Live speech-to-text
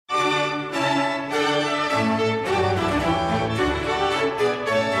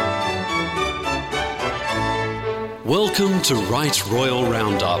Welcome to Right Royal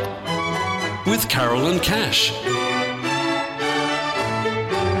Roundup with Carol and Cash.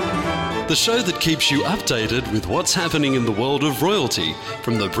 The show that keeps you updated with what's happening in the world of royalty,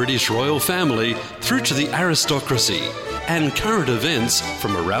 from the British royal family through to the aristocracy, and current events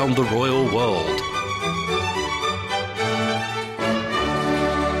from around the royal world.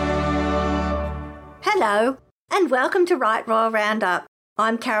 Hello, and welcome to Right Royal Roundup.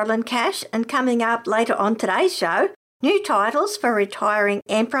 I'm Carolyn Cash, and coming up later on today's show, new titles for retiring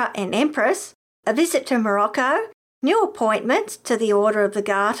Emperor and Empress, a visit to Morocco, new appointments to the Order of the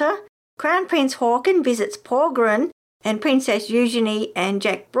Garter, Crown Prince Haakon visits Porgeren, and Princess Eugenie and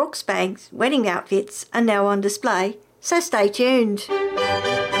Jack Brooksbank's wedding outfits are now on display, so stay tuned.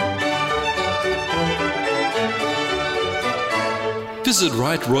 Visit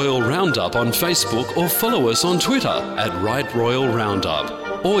Right Royal Roundup on Facebook or follow us on Twitter at Right Royal Roundup.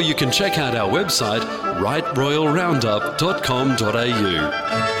 Or you can check out our website,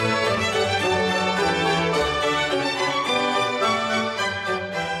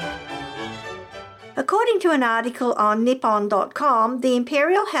 rightroyalroundup.com.au. According to an article on Nippon.com, the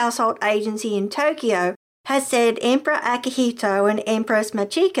Imperial Household Agency in Tokyo has said Emperor Akihito and Empress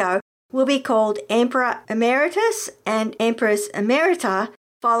Machiko will be called Emperor Emeritus and Empress Emerita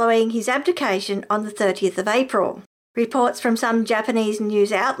following his abdication on the 30th of April. Reports from some Japanese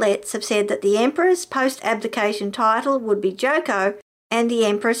news outlets have said that the Emperor's post-abdication title would be Joko and the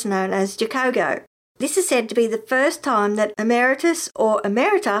Empress known as Jokogo. This is said to be the first time that Emeritus or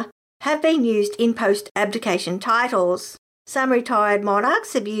Emerita have been used in post-abdication titles. Some retired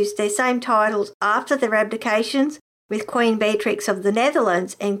monarchs have used their same titles after their abdications, with Queen Beatrix of the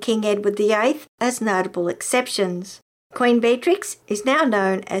Netherlands and King Edward VIII as notable exceptions. Queen Beatrix is now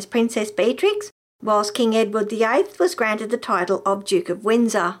known as Princess Beatrix, whilst King Edward VIII was granted the title of Duke of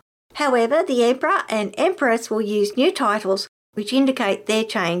Windsor. However, the Emperor and Empress will use new titles which indicate their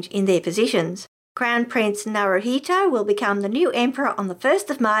change in their positions. Crown Prince Naruhito will become the new Emperor on the 1st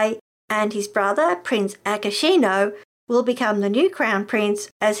of May, and his brother, Prince Akashino, will become the new Crown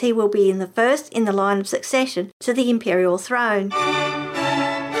Prince, as he will be the first in the line of succession to the imperial throne.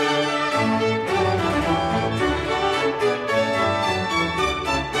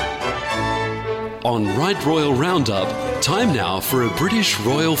 On Right Royal Roundup, time now for a British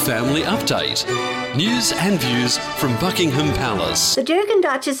royal family update. News and views from Buckingham Palace. The Duke and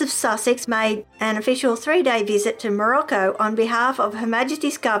Duchess of Sussex made an official 3-day visit to Morocco on behalf of Her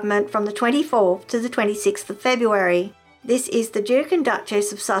Majesty's government from the 24th to the 26th of February. This is the Duke and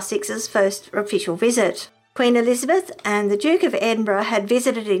Duchess of Sussex's first official visit. Queen Elizabeth and the Duke of Edinburgh had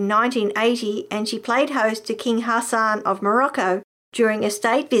visited in 1980, and she played host to King Hassan of Morocco during a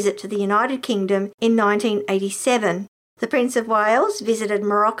state visit to the United Kingdom in 1987. The Prince of Wales visited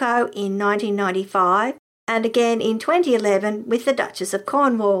Morocco in 1995 and again in 2011 with the Duchess of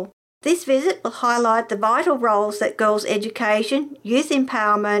Cornwall. This visit will highlight the vital roles that girls' education, youth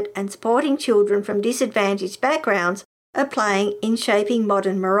empowerment and supporting children from disadvantaged backgrounds are playing in shaping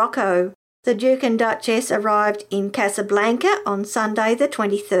modern Morocco. The Duke and Duchess arrived in Casablanca on Sunday the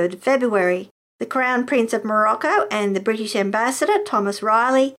 23rd of February. The Crown Prince of Morocco and the British Ambassador Thomas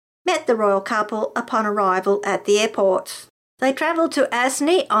Riley met the royal couple upon arrival at the airport. They travelled to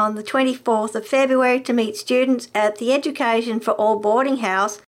Asni on the 24th of February to meet students at the Education for All boarding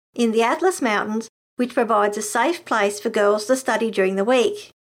house in the Atlas Mountains, which provides a safe place for girls to study during the week.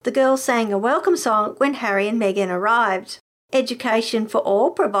 The girls sang a welcome song when Harry and Meghan arrived. Education for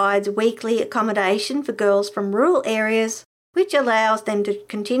All provides weekly accommodation for girls from rural areas, which allows them to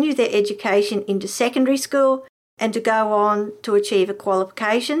continue their education into secondary school and to go on to achieve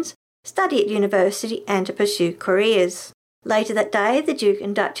qualifications, study at university and to pursue careers. Later that day, the Duke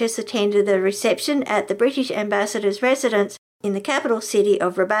and Duchess attended the reception at the British Ambassador's residence in the capital city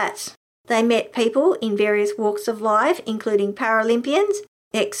of Rabat. They met people in various walks of life, including Paralympians,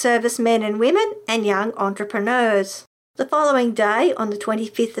 ex-servicemen and women, and young entrepreneurs. The following day, on the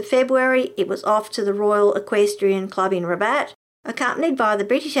 25th of February, it was off to the Royal Equestrian Club in Rabat, accompanied by the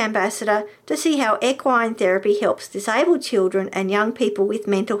British Ambassador to see how equine therapy helps disabled children and young people with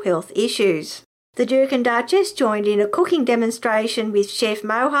mental health issues. The Duke and Duchess joined in a cooking demonstration with Chef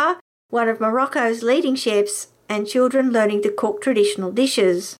Moha, one of Morocco's leading chefs, and children learning to cook traditional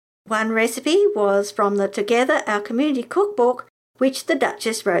dishes. One recipe was from the Together Our Community cookbook, which the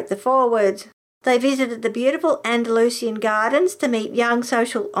Duchess wrote the foreword. They visited the beautiful Andalusian gardens to meet young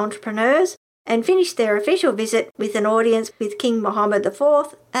social entrepreneurs and finished their official visit with an audience with King Mohammed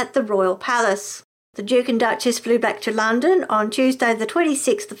IV at the Royal Palace. The Duke and Duchess flew back to London on Tuesday the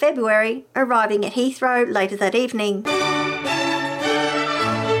 26th of February, arriving at Heathrow later that evening.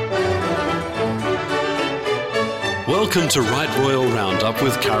 Welcome to Right Royal Roundup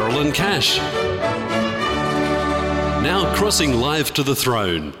with Carol and Cash. Now crossing live to the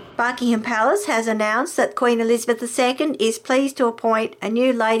throne. Buckingham Palace has announced that Queen Elizabeth II is pleased to appoint a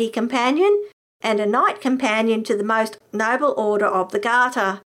new lady companion and a knight companion to the most noble order of the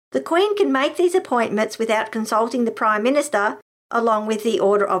Garter. The Queen can make these appointments without consulting the Prime Minister, along with the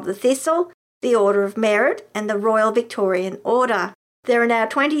Order of the Thistle, the Order of Merit and the Royal Victorian Order. There are now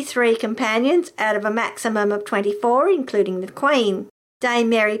 23 companions out of a maximum of 24, including the Queen. Dame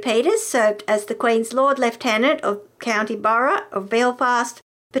Mary Peters served as the Queen's Lord Lieutenant of County Borough of Belfast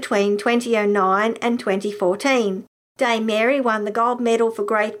between 2009 and 2014. Dame Mary won the gold medal for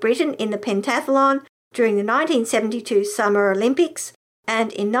Great Britain in the pentathlon during the 1972 Summer Olympics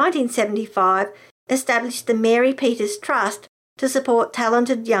and in 1975 established the Mary Peters Trust to support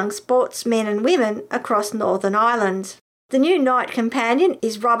talented young sportsmen and women across Northern Ireland. The new knight companion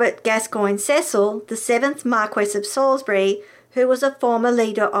is Robert Gascoigne Cecil, the 7th Marquess of Salisbury, who was a former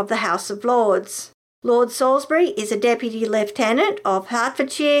leader of the House of Lords. Lord Salisbury is a Deputy Lieutenant of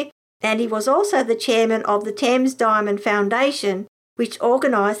Hertfordshire, and he was also the chairman of the Thames Diamond Foundation, which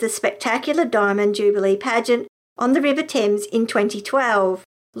organised the spectacular Diamond Jubilee pageant on the River Thames in 2012.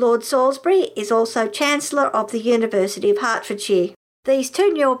 Lord Salisbury is also Chancellor of the University of Hertfordshire. These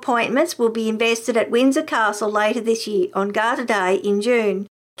two new appointments will be invested at Windsor Castle later this year on Garter Day in June.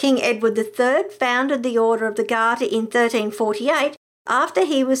 King Edward III founded the Order of the Garter in 1348 after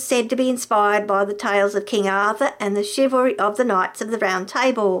he was said to be inspired by the tales of King Arthur and the chivalry of the Knights of the Round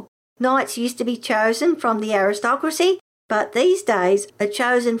Table. Knights used to be chosen from the aristocracy, but these days are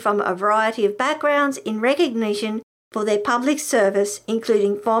chosen from a variety of backgrounds in recognition for their public service,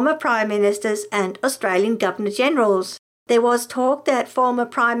 including former Prime Ministers and Australian Governor-Generals. There was talk that former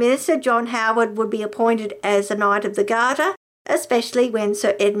Prime Minister John Howard would be appointed as a Knight of the Garter, especially when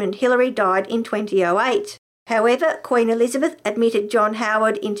Sir Edmund Hillary died in 2008. However, Queen Elizabeth admitted John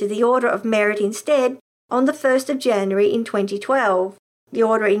Howard into the Order of Merit instead on the 1st of January in 2012. The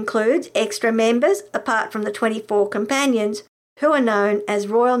order includes extra members apart from the 24 companions who are known as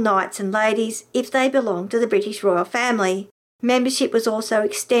Royal Knights and Ladies if they belong to the British royal family. Membership was also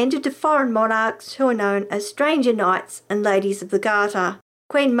extended to foreign monarchs who are known as Stranger Knights and Ladies of the Garter.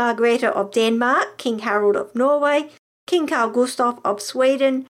 Queen Margrethe of Denmark, King Harold of Norway, King Carl Gustaf of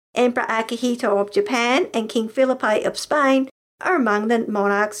Sweden, Emperor Akihito of Japan and King Felipe of Spain are among the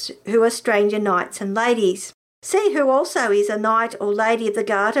monarchs who are Stranger Knights and Ladies. See who also is a Knight or Lady of the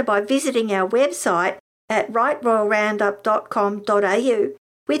Garter by visiting our website at rightroyalroundup.com.au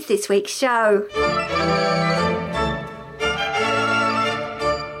with this week's show.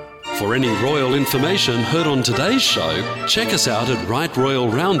 For any royal information heard on today's show, check us out at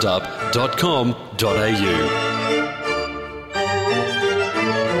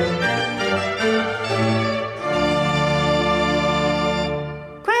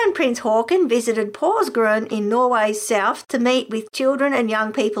Prince Haakon visited Porsgrunn in Norway's south to meet with children and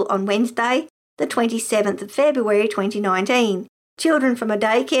young people on Wednesday, the 27th of February 2019. Children from a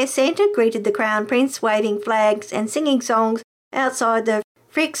daycare centre greeted the Crown Prince waving flags and singing songs outside the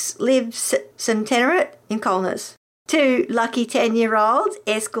Frikslivscenteret in Kolnes. Two lucky 10-year-olds,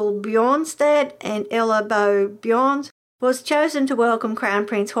 Eskil Bjornstad and Ella Bo Bjorns, was chosen to welcome Crown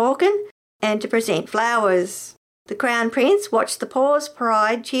Prince Haakon and to present flowers. The Crown Prince watched the Paws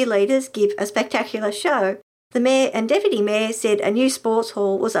Pride cheerleaders give a spectacular show. The Mayor and Deputy Mayor said a new sports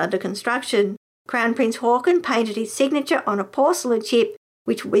hall was under construction. Crown Prince Haakon painted his signature on a porcelain chip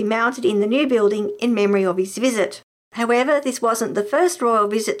which will be mounted in the new building in memory of his visit. However, this wasn't the first royal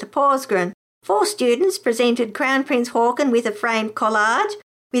visit to Porsgrunn. 4 students presented Crown Prince Haakon with a framed collage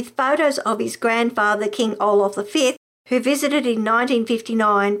with photos of his grandfather King Olaf V, who visited in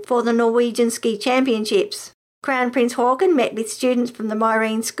 1959 for the Norwegian Ski Championships. Crown Prince Haakon met with students from the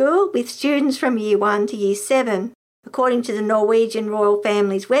Myrene School with students from Year 1 to Year 7. According to the Norwegian royal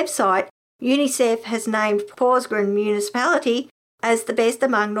family's website, UNICEF has named Porsgrunn municipality as the best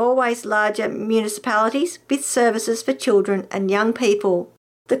among Norway's larger municipalities with services for children and young people.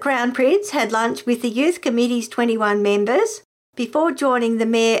 The Crown Prince had lunch with the Youth Committee's 21 members before joining the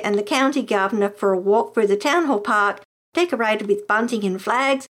Mayor and the County Governor for a walk through the Town Hall Park, decorated with bunting and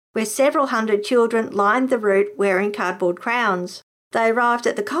flags, where several hundred children lined the route wearing cardboard crowns. They arrived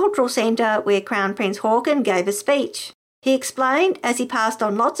at the Cultural Centre where Crown Prince Haakon gave a speech. He explained as he passed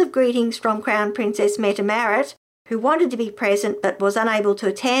on lots of greetings from Crown Princess Mette Marit, who wanted to be present but was unable to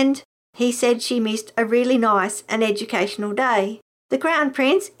attend. He said she missed a really nice and educational day. The Crown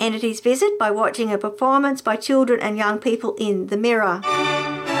Prince ended his visit by watching a performance by children and young people in The Mirror.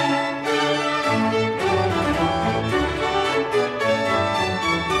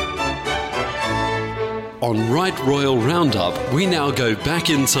 On Right Royal Roundup, we now go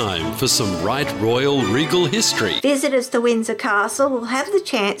back in time for some Right Royal regal history. Visitors to Windsor Castle will have the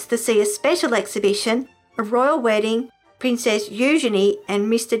chance to see a special exhibition, A Royal Wedding, Princess Eugenie and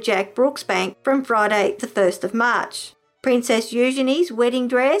Mr. Jack Brooksbank from Friday the 1st of March. Princess Eugenie's wedding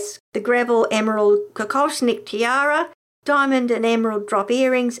dress, the Greville emerald Kokoshnik tiara, diamond and emerald drop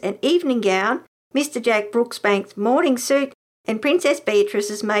earrings and evening gown, Mr. Jack Brooksbank's morning suit, and Princess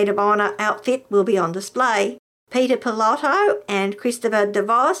Beatrice's maid of honour outfit will be on display. Peter Pilotto and Christopher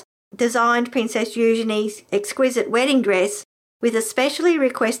DeVos designed Princess Eugenie's exquisite wedding dress with a specially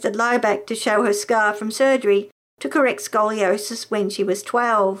requested lowback to show her scar from surgery to correct scoliosis when she was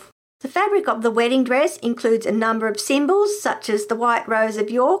 12. The fabric of the wedding dress includes a number of symbols such as the White Rose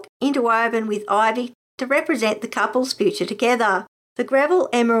of York interwoven with ivy to represent the couple's future together. The Greville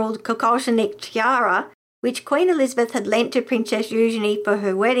emerald Kokoshnik tiara, which Queen Elizabeth had lent to Princess Eugenie for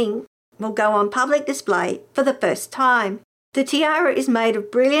her wedding, will go on public display for the first time. The tiara is made of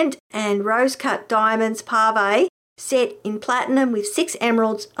brilliant and rose-cut diamonds pave set in platinum with 6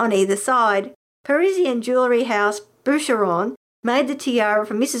 emeralds on either side. Parisian jewellery house Boucheron made the tiara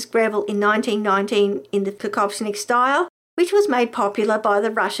for Mrs. Greville in 1919 in the Kokoshnik style, which was made popular by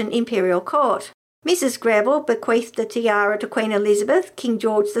the Russian imperial court. Mrs. Greville bequeathed the tiara to Queen Elizabeth, King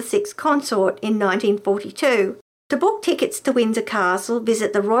George VI consort, in 1942. To book tickets to Windsor Castle,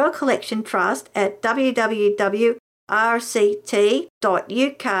 visit the Royal Collection Trust at www.rct.uk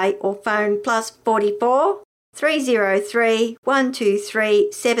or phone +44 303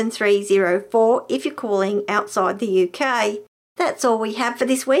 123 7304 if you're calling outside the UK. That's all we have for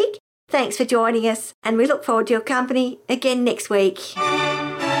this week. Thanks for joining us, and we look forward to your company again next week.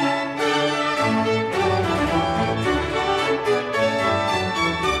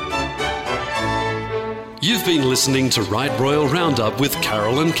 You've been listening to Right Royal Roundup with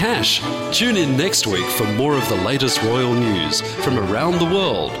Carol and Cash. Tune in next week for more of the latest royal news from around the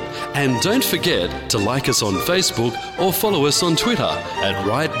world. And don't forget to like us on Facebook or follow us on Twitter at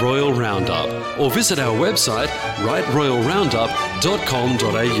Right Royal Roundup, or visit our website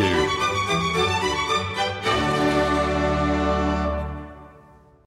rightroyalroundup.com.au.